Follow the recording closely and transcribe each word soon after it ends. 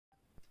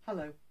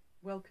Hello,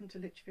 welcome to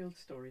Lichfield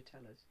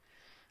Storytellers.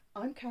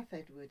 I'm Cath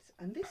Edwards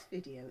and this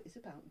video is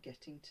about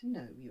getting to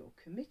know your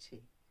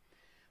committee.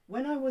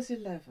 When I was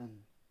 11,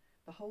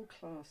 the whole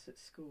class at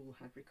school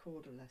had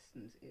recorder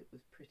lessons. It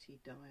was pretty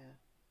dire.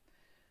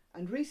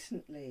 And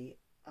recently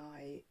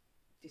I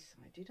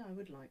decided I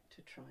would like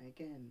to try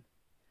again.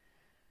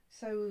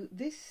 So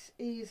this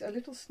is a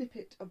little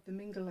snippet of the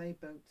Mingulay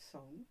Boat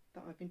Song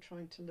that I've been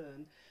trying to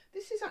learn.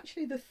 This is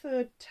actually the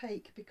third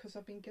take because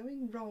I've been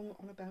going wrong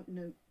on about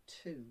note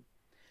 2.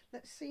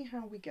 Let's see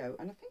how we go,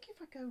 and I think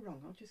if I go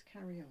wrong I'll just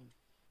carry on.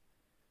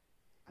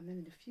 And then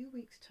in a few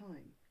weeks'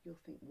 time you'll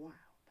think, wow,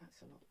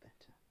 that's a lot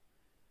better.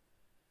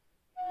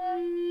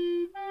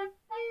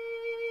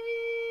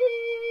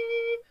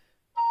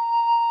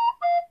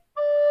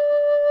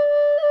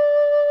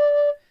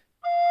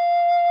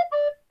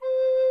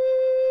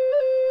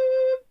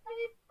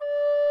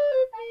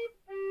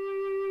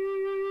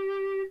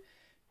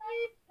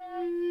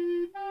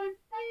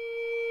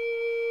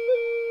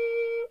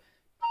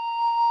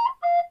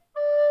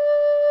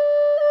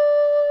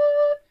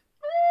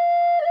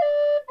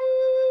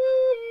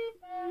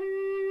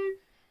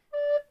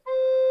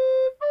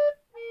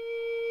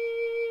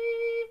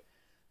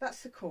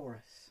 That's the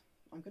chorus.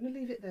 I'm going to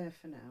leave it there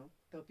for now.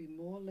 There'll be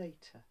more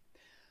later.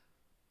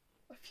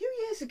 A few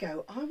years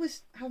ago I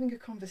was having a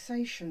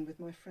conversation with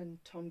my friend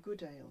Tom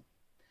Goodale,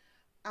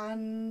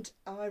 and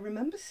I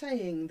remember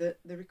saying that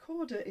the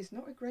recorder is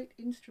not a great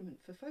instrument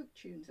for folk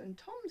tunes, and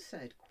Tom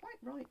said, quite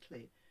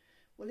rightly,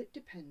 well, it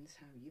depends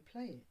how you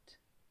play it.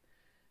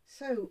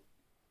 So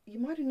you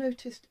might have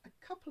noticed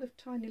a couple of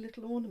tiny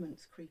little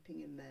ornaments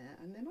creeping in there,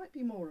 and there might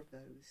be more of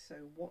those,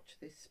 so watch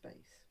this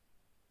space.